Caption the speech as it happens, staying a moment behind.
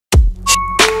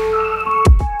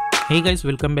Hey guys,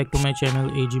 welcome back to my channel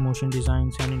AG Motion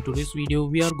Designs, and in today's video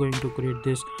we are going to create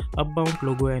this up-bound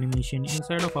logo animation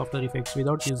inside of After Effects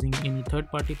without using any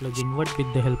third-party plugin, but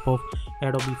with the help of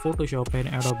Adobe Photoshop and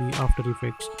Adobe After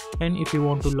Effects. And if you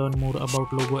want to learn more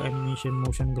about logo animation,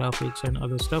 motion graphics and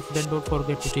other stuff, then don't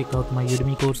forget to check out my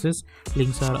Udemy courses.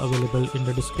 Links are available in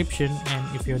the description,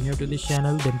 and if you're new to this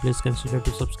channel, then please consider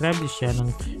to subscribe this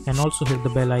channel and also hit the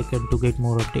bell icon to get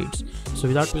more updates. So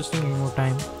without wasting any more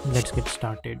time, let's get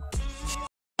started.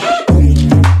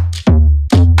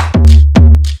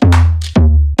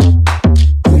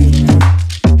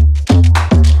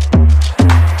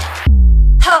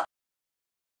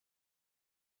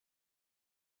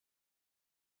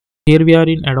 Here we are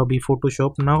in Adobe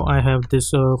Photoshop. Now I have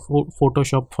this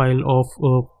Photoshop file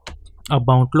of a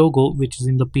bound logo which is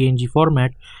in the PNG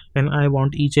format, and I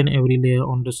want each and every layer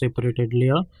on the separated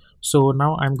layer. So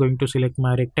now I'm going to select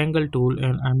my rectangle tool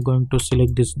and I'm going to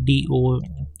select this D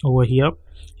over here,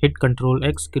 hit Ctrl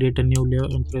X, create a new layer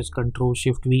and press Ctrl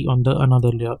Shift V on the another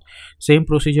layer. Same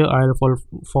procedure I'll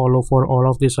follow for all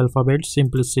of these alphabets.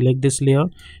 Simply select this layer,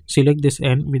 select this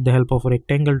N with the help of a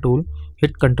rectangle tool,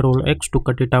 hit Ctrl X to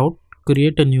cut it out,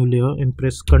 create a new layer and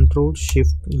press Ctrl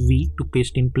Shift V to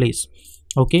paste in place.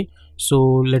 Okay, so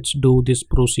let's do this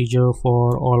procedure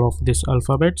for all of these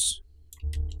alphabets.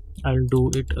 I'll do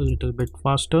it a little bit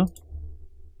faster.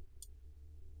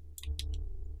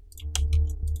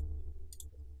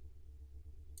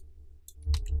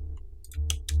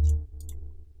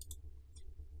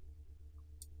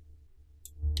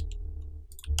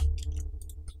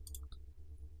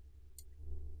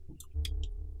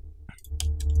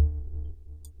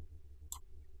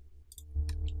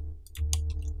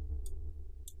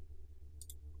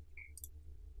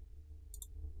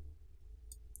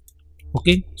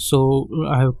 Okay, so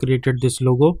I have created this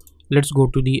logo. Let's go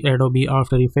to the Adobe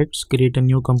After Effects, create a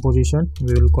new composition.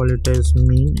 We will call it as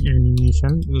mean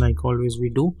animation, like always we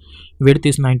do. Width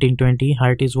is 1920,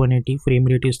 height is 180, frame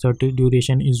rate is 30,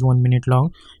 duration is 1 minute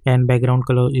long, and background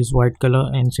color is white color,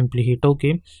 and simply hit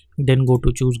OK. Then go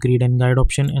to choose grid and guide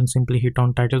option and simply hit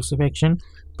on title selection.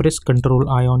 Press Ctrl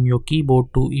I on your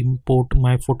keyboard to import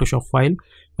my Photoshop file.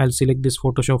 I'll select this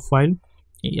Photoshop file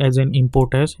as an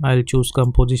import as. I'll choose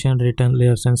composition, return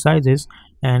layers and sizes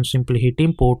and simply hit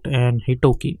import and hit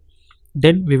OK.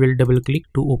 Then we will double click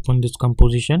to open this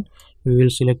composition. We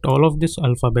will select all of these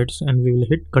alphabets and we will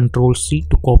hit Ctrl C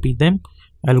to copy them.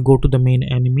 I'll go to the main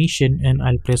animation and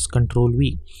I'll press Ctrl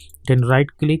V. Then right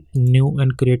click, new,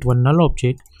 and create one null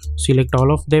object. Select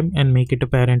all of them and make it a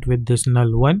parent with this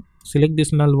null one. Select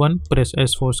this null one, press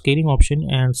S for scaling option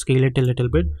and scale it a little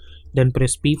bit. Then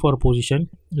press P for position.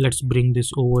 Let's bring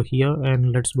this over here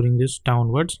and let's bring this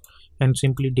downwards and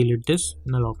simply delete this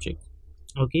null object.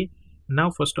 Okay, now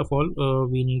first of all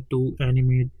we need to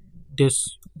animate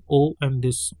this O and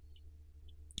this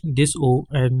O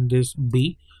and this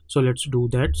B. So let's do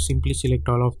that. Simply select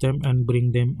all of them and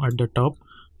bring them at the top.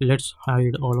 Let's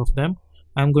hide all of them.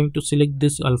 I'm going to select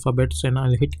this alphabets and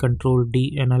I'll hit Ctrl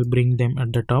D and I'll bring them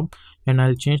at the top, and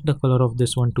I'll change the color of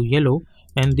this one to yellow,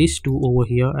 and these two over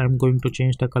here I'm going to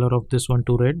change the color of this one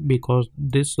to red because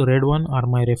this red one are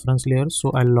my reference layers,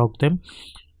 so I'll lock them.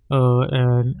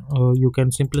 You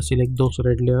can simply select those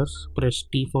red layers, press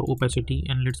T for opacity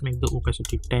and let's make the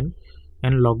opacity 10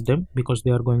 and lock them because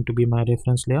they are going to be my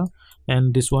reference layer,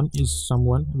 and this one is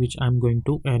someone which I'm going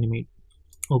to animate.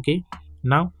 Okay,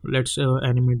 now let's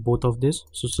animate both of this.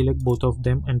 So select both of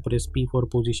them and press P for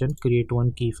position, create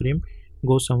one keyframe,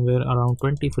 go somewhere around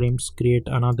 20 frames, create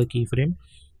another keyframe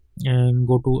and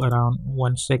go to around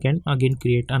 1 second, again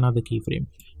create another keyframe.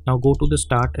 Now go to the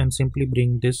start and simply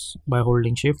bring this by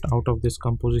holding shift out of this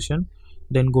composition,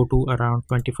 then go to around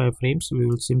 25 frames. We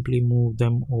will simply move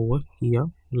them over here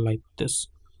like this.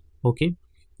 Okay,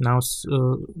 now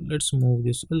let's move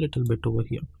this a little bit over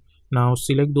here. Now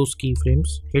select those keyframes,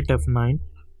 hit F9,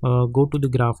 go to the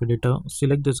graph editor,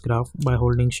 select this graph by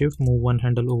holding shift, move one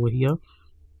handle over here,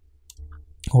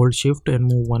 hold shift and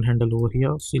move one handle over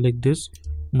here, select this,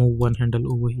 move one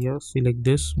handle over here, select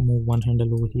this, move one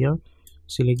handle over here,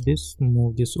 select this,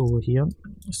 move this over here,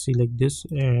 select this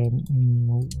and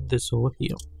move this over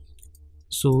here.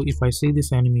 So if I see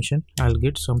this animation, I'll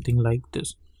get something like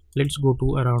this. Let's go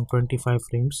to around 25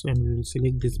 frames and we will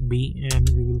select this B and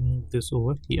we will move this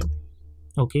over here.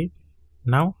 Okay,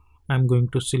 now I'm going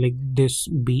to select this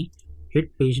B,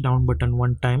 hit page down button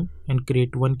one time and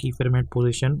create one keyframe at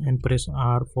position and press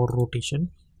R for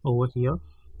rotation over here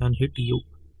and hit U.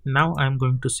 Now I'm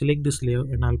going to select this layer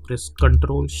and I'll press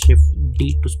Ctrl Shift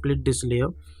D to split this layer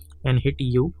and hit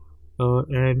U,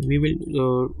 and we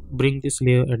will bring this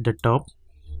layer at the top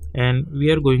and we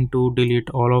are going to delete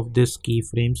all of these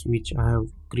keyframes which I have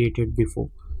created before.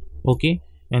 Okay,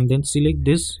 and then select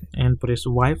this and press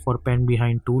Y for pen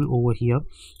behind tool over here,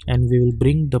 and we will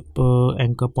bring the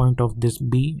anchor point of this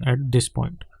B at this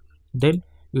point. Then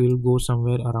we will go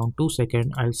somewhere around 2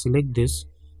 seconds. I'll select this,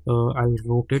 I'll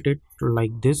rotate it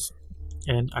like this,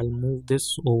 and I'll move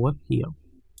this over here.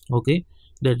 Okay,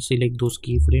 then select those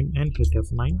keyframe and hit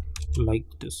F9 like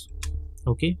this.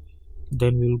 Okay,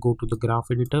 then we'll go to the graph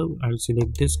editor. I'll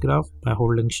select this graph by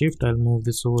holding shift. I'll move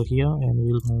this over here and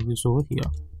we'll move this over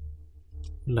here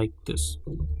like this.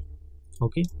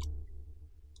 Okay,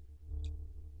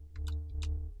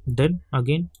 then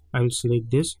again I'll select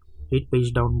this, hit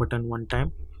page down button one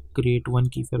time, create one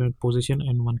keyframe at position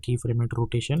and one keyframe at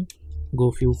rotation,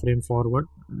 go few frame forward,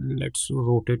 let's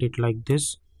rotate it like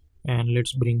this, and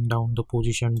let's bring down the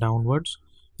position downwards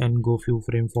and go few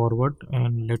frame forward,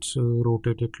 and let's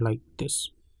rotate it like this.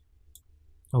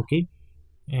 Okay,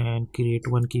 and create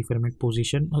one keyframe at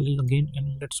position again,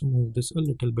 and let's move this a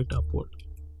little bit upward.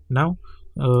 Now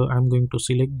I'm going to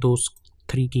select those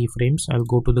 3 keyframes. I'll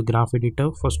go to the graph editor.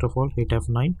 First of all, hit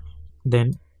F9,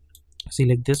 then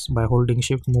select this by holding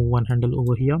shift, move one handle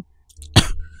over here,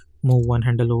 move one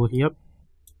handle over here,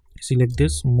 select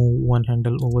this, move one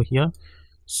handle over here,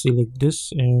 select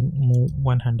this and move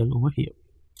one handle over here.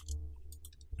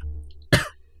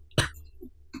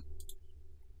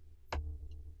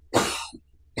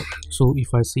 So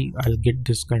if I see, I'll get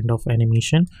this kind of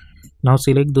animation. Now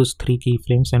select those 3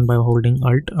 keyframes, and by holding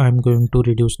Alt I'm going to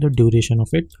reduce the duration of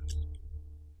it,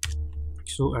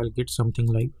 so I'll get something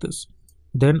like this.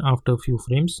 Then after a few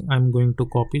frames I'm going to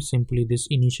copy simply this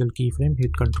initial keyframe,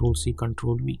 hit Ctrl C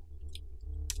Ctrl V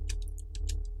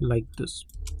like this.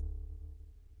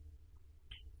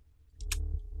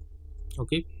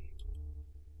 Okay,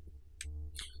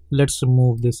 let's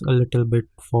move this a little bit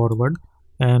forward,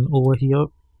 and over here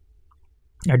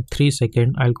at 3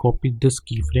 seconds I'll copy this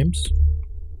keyframes,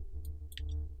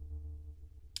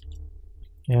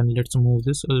 and let's move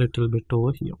this a little bit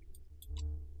over here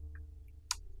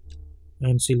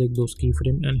and select those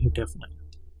keyframe and hit F9.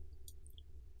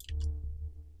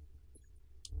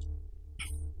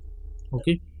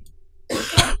 Okay,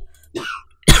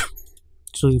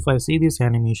 so if I see this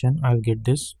animation, I'll get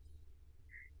this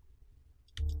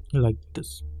like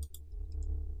this.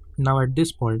 Now at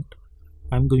this point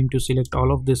I'm going to select all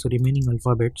of these remaining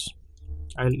alphabets.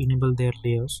 I'll enable their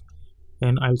layers,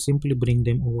 and I'll simply bring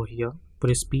them over here,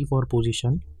 press P for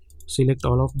position, select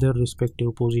all of their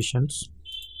respective positions,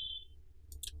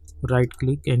 right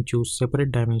click and choose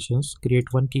separate dimensions,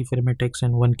 create one keyframe at X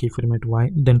and one keyframe at Y,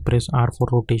 then press R for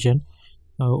rotation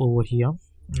over here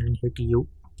and hit U,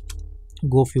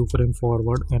 go few frame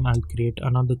forward, and I'll create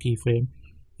another keyframe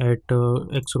at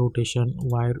X rotation,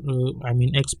 Y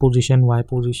X position, Y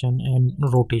position and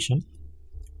rotation.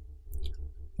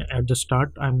 At the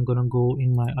start I'm gonna go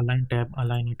in my align tab,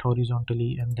 align it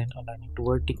horizontally and then align it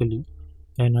vertically,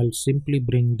 and I'll simply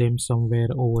bring them somewhere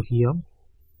over here,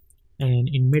 and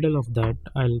in middle of that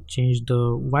I'll change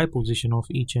the Y position of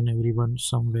each and every one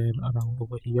somewhere around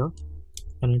over here,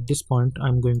 and at this point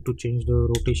I'm going to change the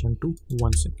rotation to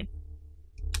 1 second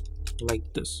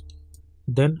like this.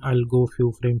 Then I'll go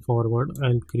few frame forward,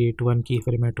 I'll create one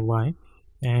keyframe at Y,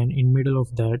 and in middle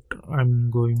of that I'm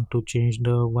going to change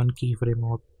the one keyframe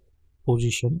of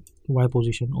position, Y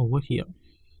position over here.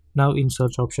 Now in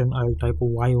search option I'll type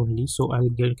Y only, so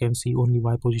can see only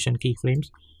Y position keyframes.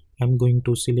 I'm going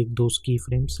to select those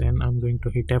keyframes and I'm going to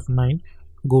hit F9,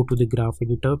 go to the graph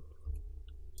editor,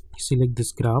 select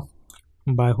this graph,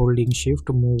 by holding shift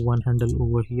move one handle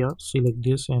over here, select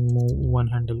this and move one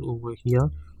handle over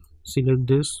here, select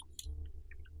this,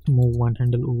 move one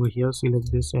handle over here,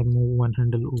 select this and move one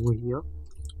handle over here,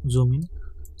 zoom in,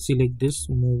 select this,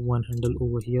 move one handle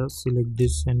over here, select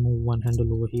this and move one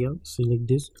handle over here, select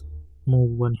this, move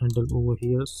one handle over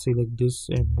here, select this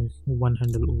and move one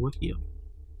handle over here.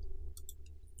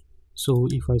 So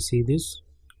if I see this,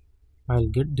 I'll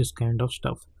get this kind of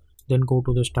stuff. Then go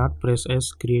to the start, press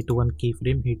S, create one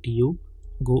keyframe, hit U,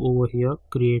 go over here,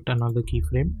 create another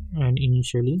keyframe, and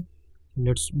initially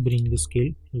let's bring the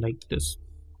scale like this.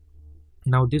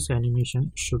 Now this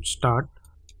animation should start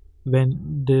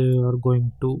when they are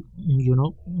going to,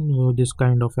 this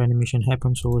kind of animation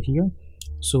happens over here.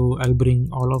 So I'll bring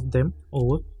all of them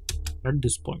over at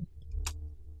this point.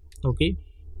 Okay,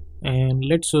 and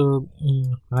let's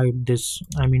hide this,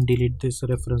 delete this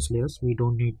reference layers, we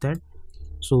don't need that.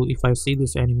 So if I see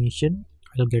this animation,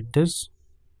 I'll get this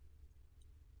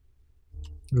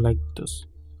like this.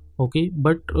 okay,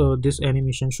 but this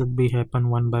animation should be happen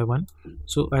one by one.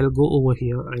 So I'll go over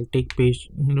here, I'll take page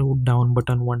down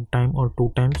button one time or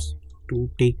two times to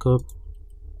take a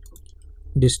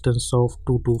distance of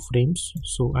 2 frames.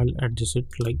 So I'll adjust it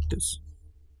like this.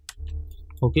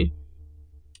 Okay,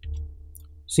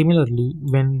 similarly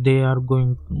when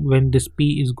this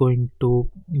p is going to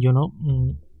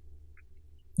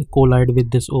collide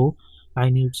with this O, I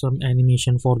need some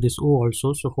animation for this O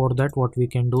also. So for that, what we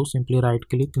can do, simply right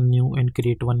click new and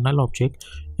create one null object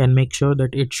and make sure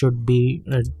that it should be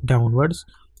downwards,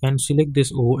 and select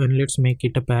this O and let's make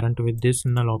it a parent with this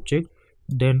null object.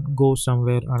 Then go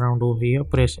somewhere around over here,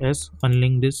 press S,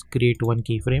 unlink this, create one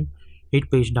keyframe, hit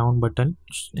page down button,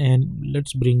 and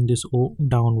let's bring this O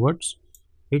downwards,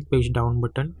 hit page down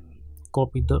button,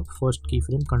 copy the first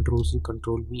keyframe, Ctrl C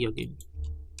Ctrl V again.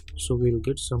 So we'll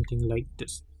get something like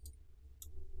this.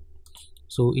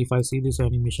 So if I see this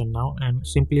animation now, and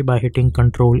simply by hitting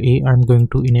Ctrl A, I'm going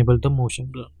to enable the motion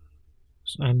blur.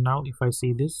 And now if I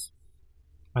see this,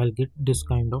 I'll get this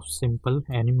kind of simple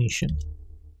animation.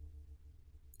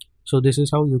 So this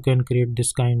is how you can create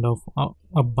this kind of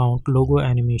about logo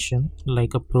animation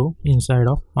like a pro inside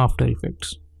of After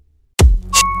Effects.